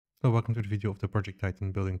Hello, welcome to the video of the Project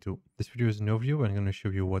Titan building tool. This video is an overview and I'm going to show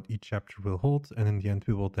you what each chapter will hold, and in the end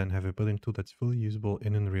we will then have a building tool that's fully usable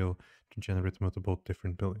in Unreal to generate multiple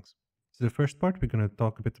different buildings. So the first part, we're going to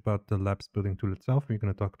talk a bit about the labs building tool itself. We're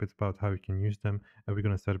going to talk a bit about how you can use them, and we're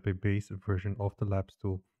going to set up a base version of the labs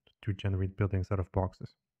tool to generate buildings out of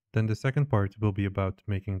boxes. Then the second part will be about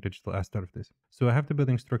making digital asset out of this. So I have the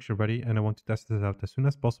building structure ready and I want to test it out as soon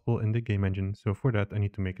as possible in the game engine. So for that I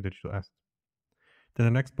need to make a digital asset. Then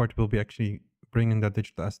the next part will be actually bringing that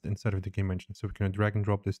digital asset inside of the game engine. So we're going to drag and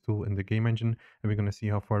drop this tool in the game engine, and we're going to see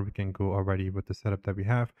how far we can go already with the setup that we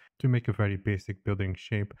have to make a very basic building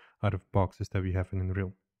shape out of boxes that we have in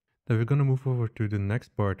Unreal. Then we're going to move over to the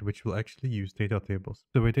next part, which will actually use data tables.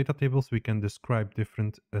 So with data tables, we can describe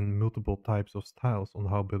different and multiple types of styles on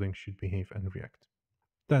how buildings should behave and react.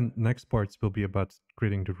 Then next parts will be about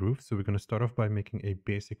creating the roof. So we're going to start off by making a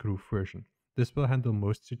basic roof version. This will handle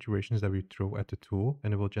most situations that we throw at the tool,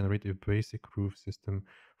 and it will generate a basic roof system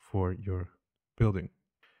for your building.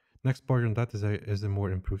 Next part on that is a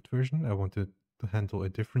more improved version. I wanted to handle a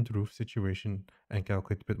different roof situation and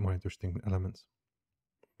calculate a bit more interesting elements.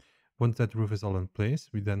 Once that roof is all in place,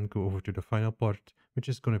 we then go over to the final part, which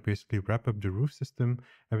is going to basically wrap up the roof system,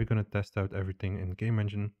 and we're going to test out everything in Game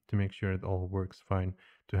Engine to make sure it all works fine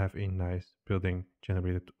to have a nice building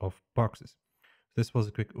generated of boxes. This was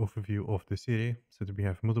a quick overview of the series, so that we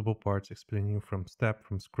have multiple parts explaining from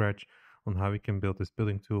scratch on how we can build this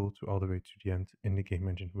building tool to all the way to the end in the game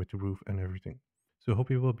engine with the roof and everything. So I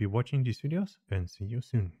hope you will be watching these videos and see you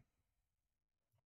soon.